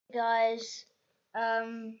Guys,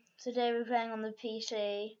 today we're playing on the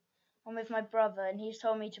PC. I'm with my brother and he's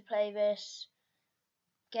told me to play this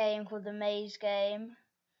game called the Maze Game.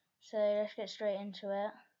 So let's get straight into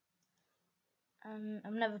it.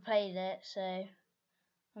 I've never played it, so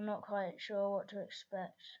I'm not quite sure what to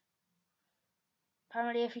expect.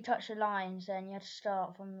 Apparently if you touch the lines then you have to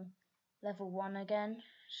start from level 1 again,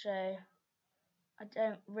 so I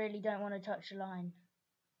don't want to touch the line.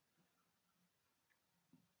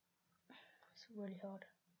 It's really hard.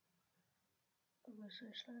 I'll go so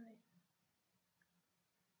slowly.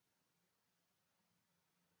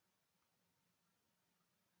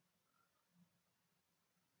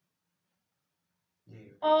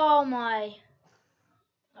 Oh my.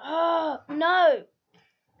 Oh, no.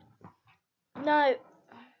 No.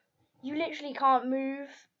 You literally can't move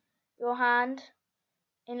your hand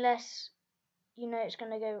unless you know it's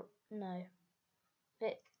going to go. No.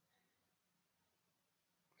 But,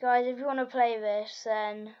 guys, if you want to play this,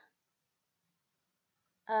 then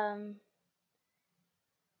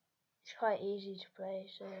it's quite easy to play.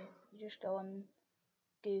 So you just go on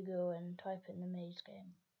Google and type in the Maze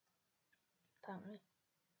Game. Apparently.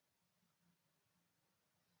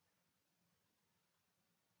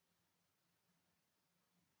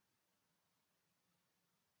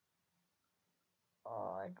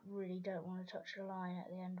 Oh, I really don't want to touch the line at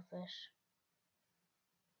the end of this.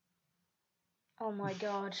 Oh my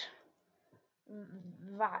god.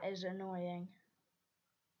 That is annoying.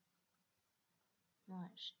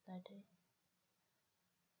 Right, steady.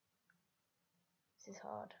 This is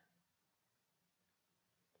hard.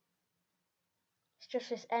 It's just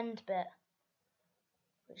this end bit,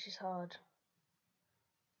 which is hard.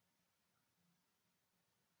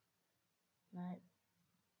 No.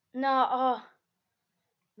 No, oh.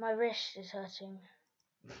 My wrist is hurting.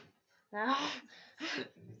 Now.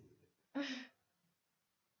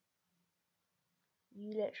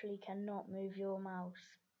 You literally cannot move your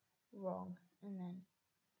mouse wrong. And then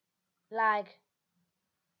lag.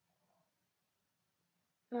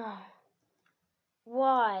 Oh.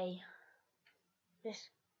 Why? This.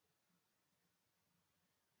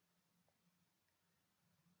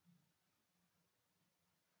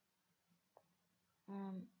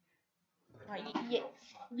 Right,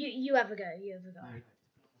 you have a go. You have a go.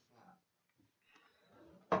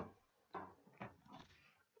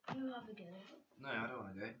 You have a go. No, I don't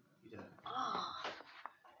want to go. You do it. Ah.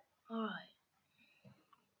 Alright.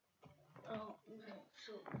 Oh, okay,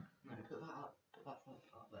 so. No, put that up. Put that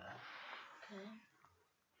up there. Okay.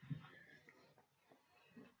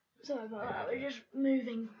 Sorry about that. We're just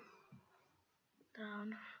moving down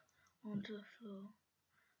onto the floor.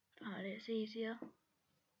 Apparently it's easier.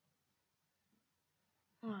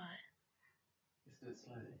 Alright. Just do it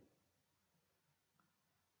slowly.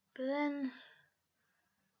 But then.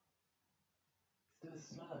 Just do it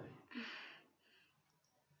slow.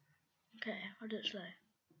 Okay, I'll do it slow.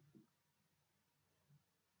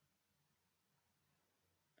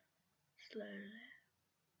 Slowly.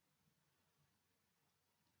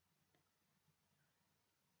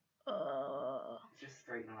 It's just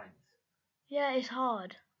straight lines. Yeah, it's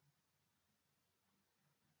hard.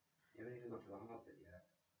 You haven't even got to the hard bit yet.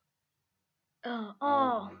 Oh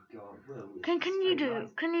my god, Will. Can you do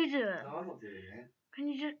it? Can you do it? No, I'm not doing it. Can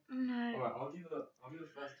you do? No. Alright, I'll do the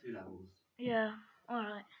first 2 levels. Yeah.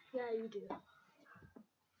 Alright. Yeah, you do.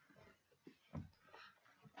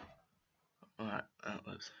 Alright, that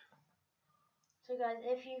works. So guys,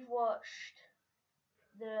 if you've watched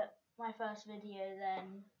my first video,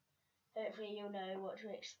 then hopefully you'll know what to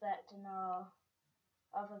expect in our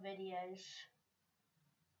other videos.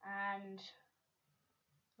 And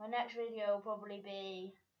my next video will probably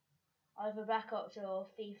be either Black Ops or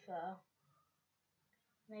FIFA,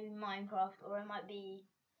 maybe Minecraft, or it might be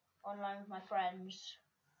online with my friends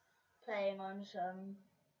playing on some.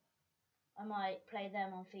 I might play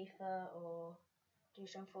them on FIFA or do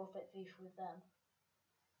some forfeit FIFA with them.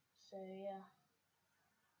 So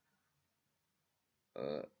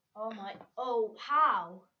yeah. Oh my. Oh,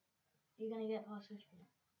 how? You're gonna get past 50.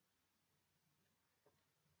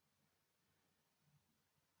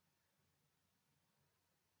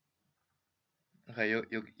 Okay,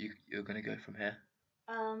 you're gonna go from here.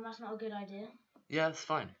 That's not a good idea. Yeah, that's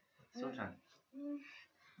fine. It's your turn.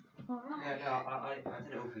 Alright. Yeah, no, I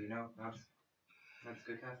did it all for you now. Now just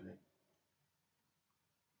go carefully.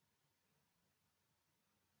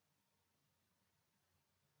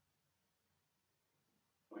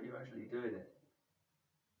 What are you actually doing it?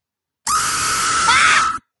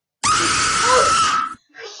 Oh!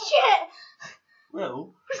 Shit!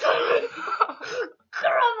 Will? Sorry!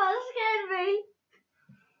 Crap, that scared me!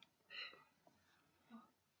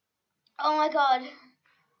 Oh my god.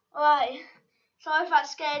 Right. Sorry if that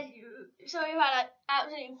scared you. Sorry if that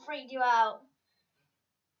absolutely freaked you out.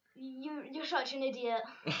 You're such an idiot.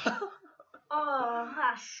 Oh,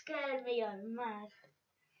 that scared me. I'm mad.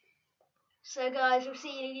 So guys, we'll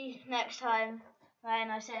see you next time. Right,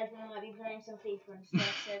 and I said we might be playing some FIFA and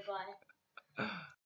stuff, so bye.